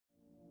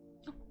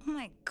Oh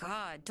my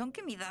god, don't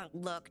give me that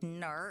look,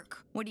 narc.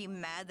 What, are you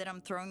mad that I'm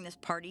throwing this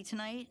party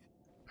tonight?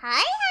 Hi,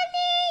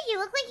 honey. You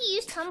look like you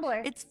used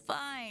Tumblr. It's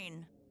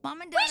fine.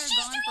 Mom and Dad are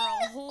gone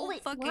for a whole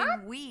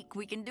fucking week.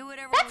 We can do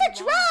whatever we want.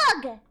 That's a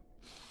drug!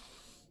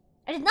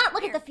 I did not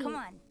look at the feed. Come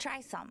on,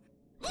 try some.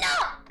 No!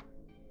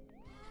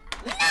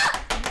 No!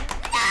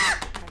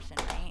 No! Question,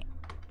 right?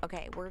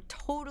 Okay, we're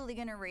totally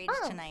gonna rage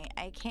tonight.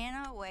 I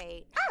cannot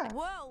wait.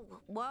 Whoa,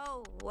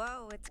 whoa,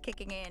 whoa, it's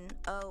kicking in.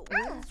 Oh,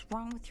 what is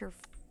wrong with your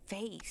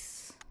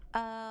face?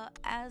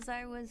 As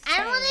I was saying,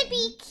 I want to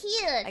be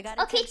cute. I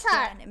gotta okay, text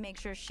Todd. Jen and make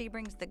sure she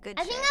brings the good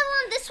I shit. think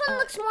this one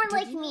looks more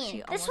like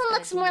me. This one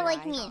looks more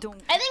like me.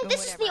 I think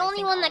this is the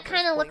only one that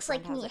kind of looks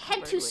like me.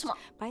 Head too small.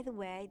 By the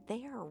way,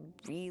 they are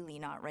really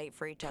not right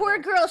for each other. Poor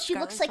girl, she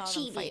looks like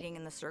Chibi. Chibi. Fighting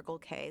in the Circle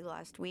K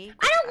last week.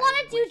 I don't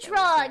want to do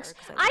drugs.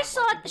 I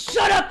saw it.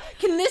 Shut up!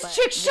 Can this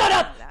chick shut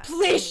up?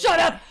 Please shut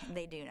up!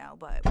 They do know,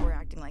 but we're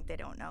acting like they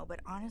don't know.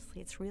 But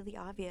honestly, it's really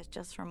obvious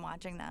just from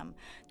watching them.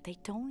 They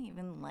don't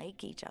even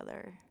like each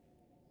other.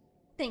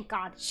 Thank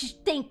God.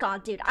 Thank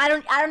God, dude.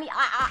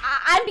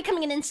 I'm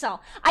becoming an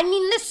incel. I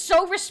mean this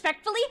so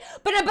respectfully,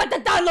 but I'm about to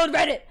download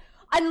Reddit.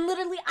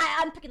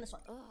 I'm picking this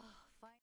one. Ugh.